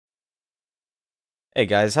Hey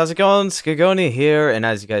guys, how's it going? Skagoni here, and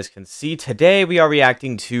as you guys can see, today we are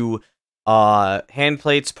reacting to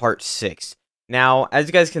Handplates Part 6. Now, as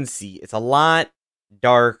you guys can see, it's a lot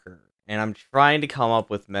darker, and I'm trying to come up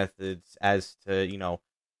with methods as to,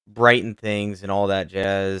 brighten things and all that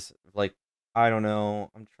jazz. Like, I don't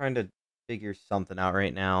know, I'm trying to figure something out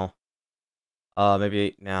right now.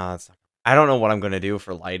 Maybe, no, it's not. I don't know what I'm going to do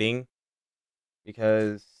for lighting,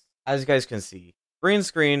 because, as you guys can see, green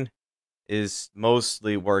screen is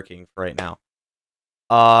mostly working for right now.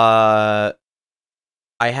 Uh,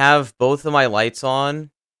 I have both of my lights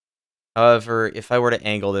on. However, if I were to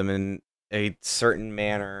angle them in a certain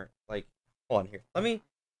manner, like, hold on here. Let me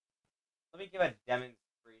give a demonstration.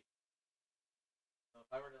 So if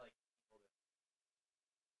I were to like angle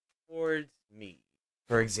them towards me,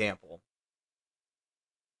 for example,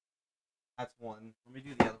 that's one. Let me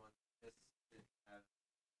do the other one. This has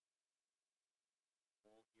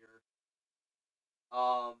hole here.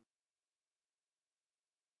 Um.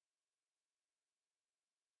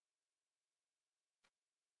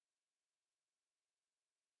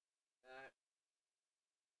 That,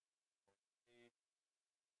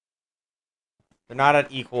 they're not at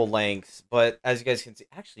equal lengths, but as you guys can see,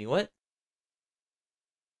 actually, what?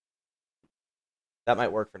 That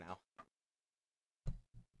might work for now. Of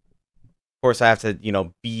course, I have to,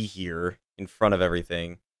 be here in front of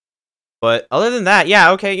everything. But other than that,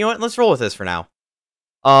 yeah, okay, you know what? Let's roll with this for now.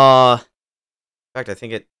 In fact, I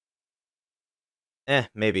think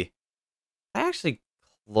maybe. I actually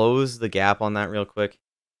close the gap on that real quick.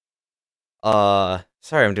 Sorry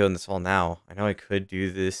I'm doing this all now. I know I could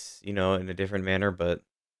do this, in a different manner, but,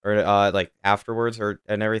 or, like, afterwards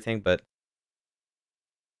and everything, but,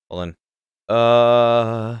 hold on.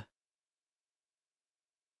 Ah!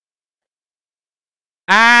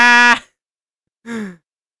 Alright,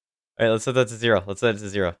 let's set that to 0. Let's set it to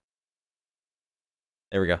 0.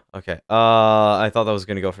 There we go. Okay. I thought that was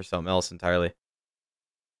gonna go for something else entirely.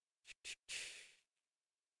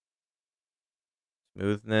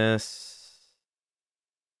 Smoothness.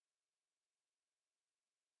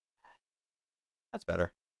 That's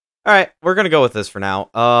better. All right, we're gonna go with this for now.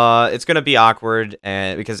 It's gonna be awkward,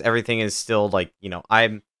 and because everything is still like,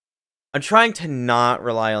 I'm trying to not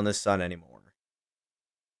rely on the sun anymore.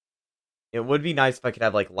 It would be nice if I could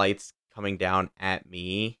have like lights coming down at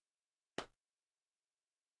me, but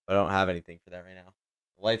I don't have anything for that right now.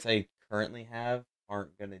 The lights I currently have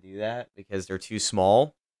aren't gonna do that because they're too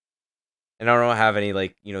small, and I don't have any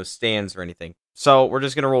like stands or anything. So we're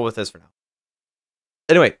just gonna roll with this for now.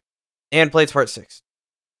 Anyway, Handplates Part 6.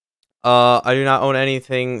 I do not own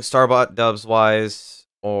anything Starbot Dubs wise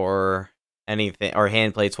or anything or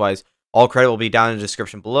Handplates wise. All credit will be down in the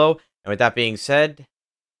description below. And with that being said,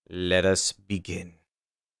 let us begin.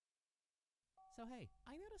 So hey,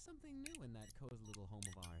 I noticed something new in that cozy little home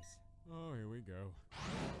of ours. Oh, here we go.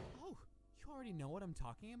 Oh, you already know what I'm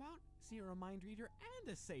talking about? So you're a mind reader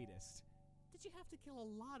and a sadist. Did you have to kill a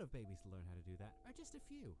lot of babies to learn how to do that, or just a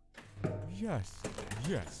few?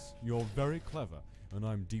 Yes, you're very clever, and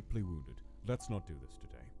I'm deeply wounded. Let's not do this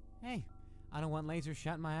today. Hey, I don't want lasers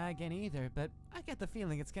shot in my eye again either, but I get the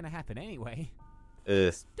feeling it's gonna happen anyway.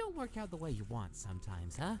 Don't work out the way you want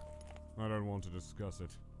sometimes, huh? I don't want to discuss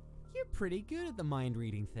it. You're pretty good at the mind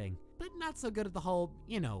reading thing, but not so good at the whole,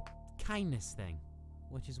 kindness thing.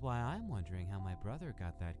 Which is why I'm wondering how my brother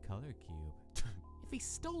got that color cube. If he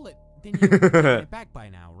stole it, then you would have taken it back by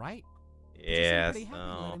now, right? Yeah, But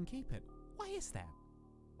let him keep it. Why is that?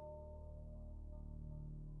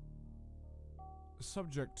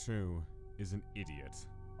 Subject 2 is an idiot.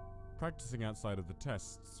 Practicing outside of the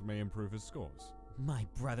tests may improve his scores. My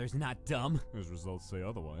brother's not dumb. His results say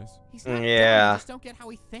otherwise. He's not dumb, Yeah. I just don't get how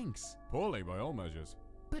he thinks. Poorly by all measures.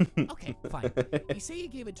 But, okay, fine. You say you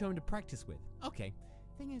gave it to him to practice with. Okay.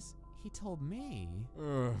 Thing is, he told me...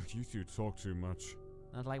 You two talk too much.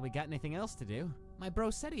 Not like we got anything else to do. My bro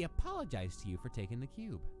said he apologized to you for taking the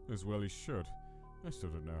cube. As well he should. I still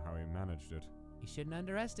don't know how he managed it. You shouldn't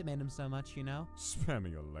underestimate him so much, Spare me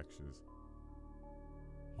your lectures.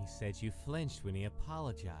 He said you flinched when he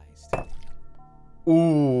apologized.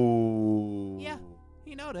 Ooh. Yeah,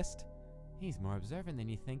 he noticed. He's more observant than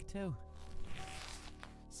you think, too.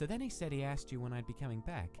 So then he said he asked you when I'd be coming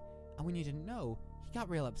back, and when you didn't know, he got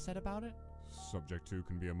real upset about it? Subject 2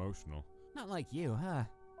 can be emotional. Not like you, huh?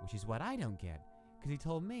 Which is what I don't get, because he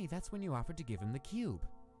told me that's when you offered to give him the cube.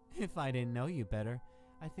 If I didn't know you better,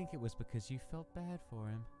 I think it was because you felt bad for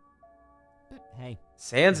him. But hey,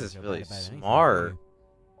 Sans can't is feel really bad about anything, smart. can you?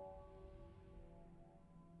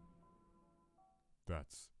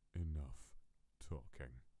 That's enough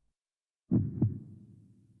talking.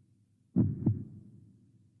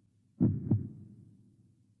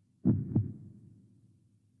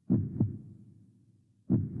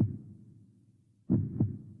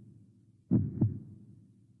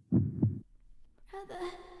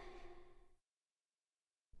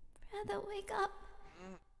 Brother, wake up.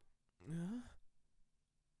 Huh?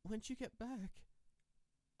 When'd you get back?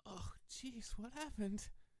 Oh, jeez, what happened?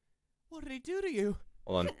 What did he do to you?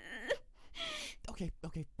 Hold on. Okay,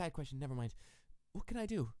 bad question, never mind. What can I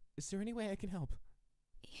do? Is there any way I can help?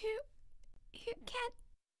 You can't.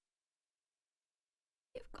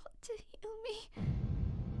 You've got to heal me.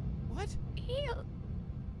 What? Heal.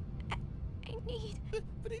 I need.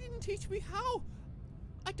 But he didn't teach me how.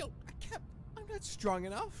 I can't. I'm not strong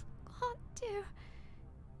enough. Got to.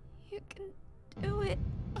 You can do it.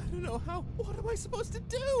 I don't know how. What am I supposed to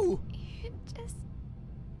do? You just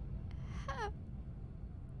have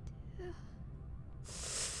to.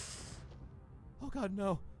 Oh God,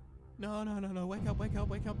 no. No. Wake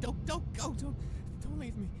up. Don't go. Don't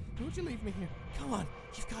leave me. Don't you leave me here. Come on.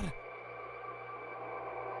 You've got to.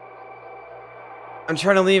 I'm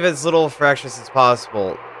trying to leave as little fractious as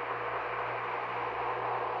possible.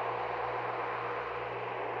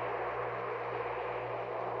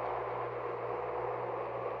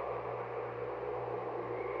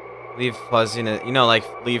 Leave fuzziness, like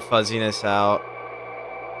leave fuzziness out.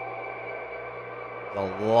 There's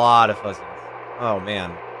a lot of fuzziness. Oh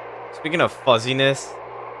man. Speaking of fuzziness,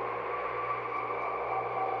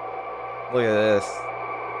 look at this.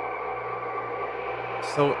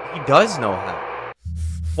 So he does know how.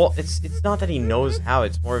 Well, it's not that he knows how,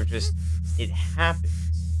 it's more of just it happens.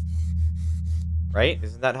 Right?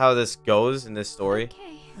 Isn't that how this goes in this story?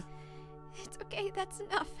 Okay. It's okay, that's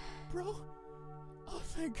enough. Bro. Oh,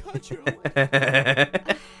 thank God you're awake.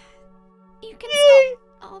 You can stop.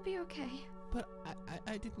 I'll be okay. But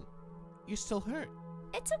I didn't. You're still hurt.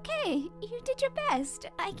 It's okay. You did your best.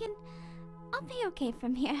 I'll be okay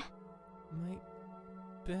from here. My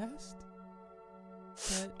best?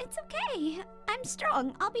 But It's okay. I'm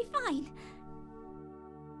strong. I'll be fine.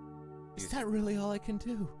 is that really all I can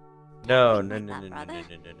do? No. You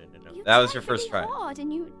That was tried your first really try. hard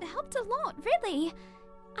and you helped a lot, really.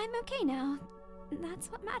 I'm okay now.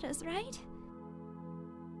 That's what matters, right?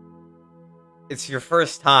 It's your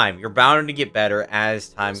first time. You're bound to get better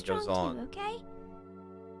as I'm time strong goes on. too, okay?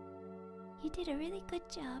 You did a really good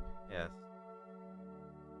job. Yes.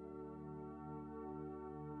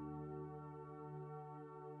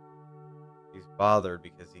 He's bothered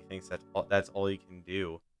because he thinks that's all he can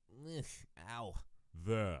do. Ugh, ow.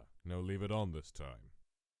 There. Now leave it on this time.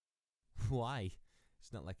 Why?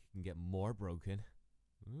 It's not like it can get more broken.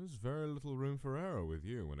 There's very little room for error with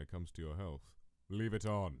you when it comes to your health. Leave it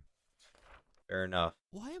on. Fair enough.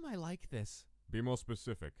 Why am I like this? Be more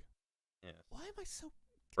specific. Yes. Why am I so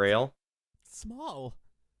Frail? small?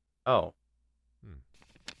 Oh.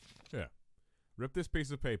 Here. Rip this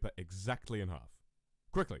piece of paper exactly in half.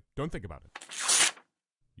 Quickly. Don't think about it.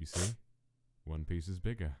 You see? One piece is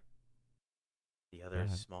bigger. The other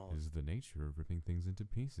is small. That is the nature of ripping things into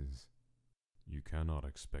pieces. You cannot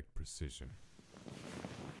expect precision.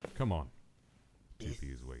 Come on.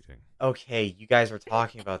 TP is waiting. Okay, you guys were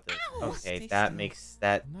talking about this. Ow! Okay, Stay that still. makes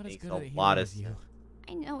I'm not as makes good a at it lot here of as you. sense.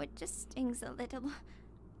 I know it just stings a little.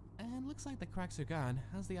 And looks like the cracks are gone.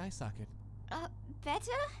 How's the eye socket?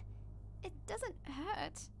 Better? It doesn't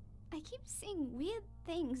hurt. I keep seeing weird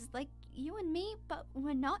things like you and me, but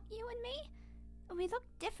we're not you and me. We look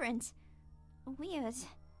different. Weird.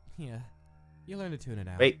 Yeah. You learn to tune it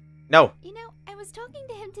out. Wait, no. You know, I was talking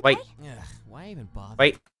to him today. Wait. Ugh, why even bother?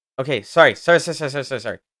 Wait. Okay, sorry.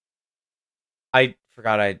 I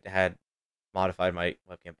forgot I had modified my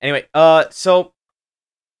webcam. Anyway, so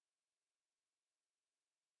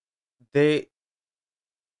in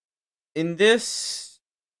this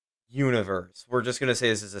universe, we're just gonna say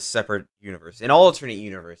this is a separate universe, an alternate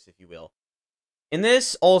universe, if you will. In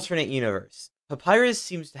this alternate universe, Papyrus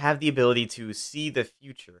seems to have the ability to see the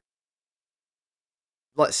future,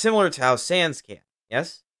 similar to how Sans can.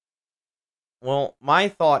 Yes. Well, my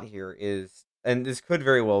thought here is, and this could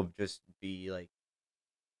very well just be like,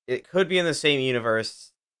 it could be in the same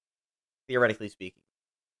universe, theoretically speaking.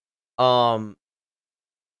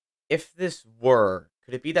 If this were,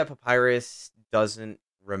 could it be that Papyrus doesn't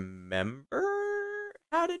remember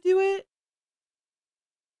how to do it?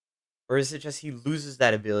 Or is it just he loses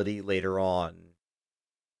that ability later on?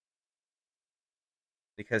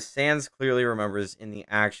 Because Sans clearly remembers in the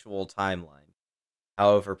actual timeline.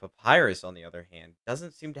 However, Papyrus, on the other hand,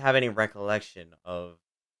 doesn't seem to have any recollection of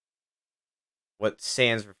what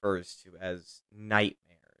Sans refers to as nightmares.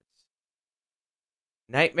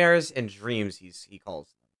 Nightmares and dreams, he calls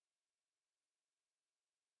them.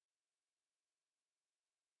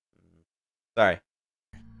 Sorry.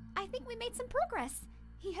 I think we made some progress.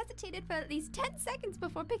 He hesitated for at least 10 seconds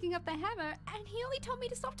before picking up the hammer, and he only told me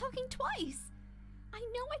to stop talking twice. I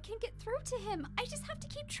know I can get through to him. I just have to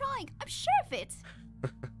keep trying. I'm sure of it.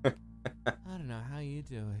 I don't know how you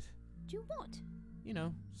do it. Do what? You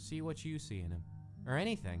know, see what you see in him. Or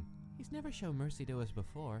anything. He's never shown mercy to us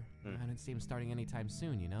before. I don't see him starting anytime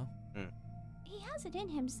soon, you know? He has it in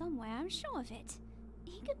him somewhere, I'm sure of it.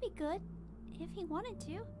 He could be good, if he wanted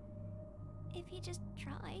to. If he just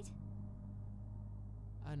tried.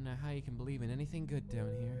 I don't know how you can believe in anything good down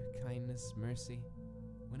here. Kindness, mercy.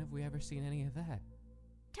 When have we ever seen any of that?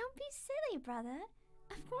 Don't be silly, brother.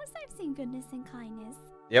 Of course I've seen goodness and kindness.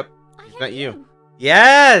 Yep. I He's have not you.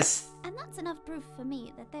 Yes! And that's enough proof for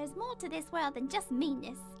me that there's more to this world than just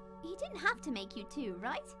meanness. He didn't have to make you two,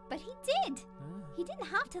 right? But he did. He didn't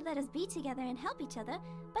have to let us be together and help each other,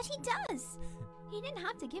 but he does. He didn't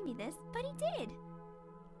have to give me this, but he did.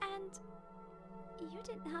 And you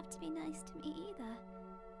didn't have to be nice to me either.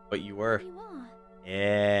 But you were. You are.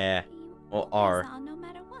 Yeah. You Well, always are. no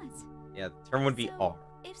matter what. Yeah, the term would be So, R.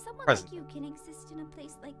 If someone Present. like you can exist in a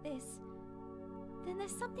place like this, then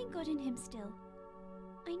there's something good in him still.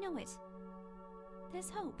 I know it.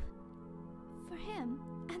 There's hope. For him,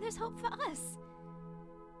 and there's hope for us.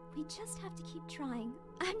 We just have to keep trying.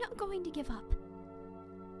 I'm not going to give up.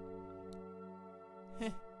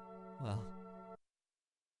 Well,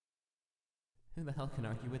 who the hell can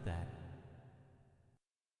argue with that?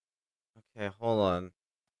 Okay, hold on.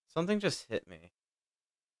 Something just hit me.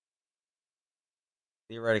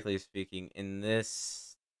 Theoretically speaking, in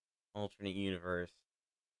this alternate universe,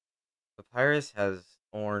 Papyrus has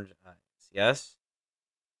orange eyes, yes?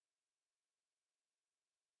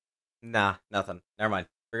 Nah, nothing. Never mind.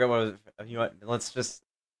 Forget what it was. You know what? Let's just...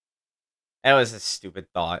 That was a stupid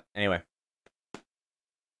thought. Anyway.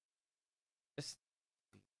 Just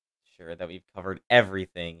be sure that we've covered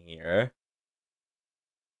everything here.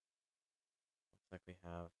 Looks like we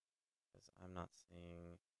have... Because I'm not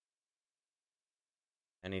seeing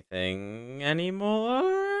anything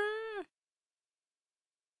anymore.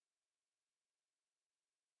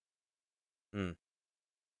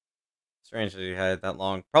 Strange that you had it that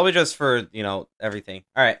long. Probably just for, you know, everything.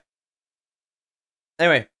 Alright.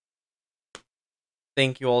 Anyway.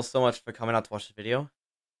 Thank you all so much for coming out to watch the video.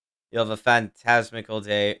 You have a fantastic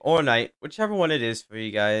day or night, whichever one it is for you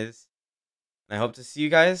guys. And I hope to see you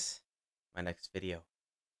guys in my next video.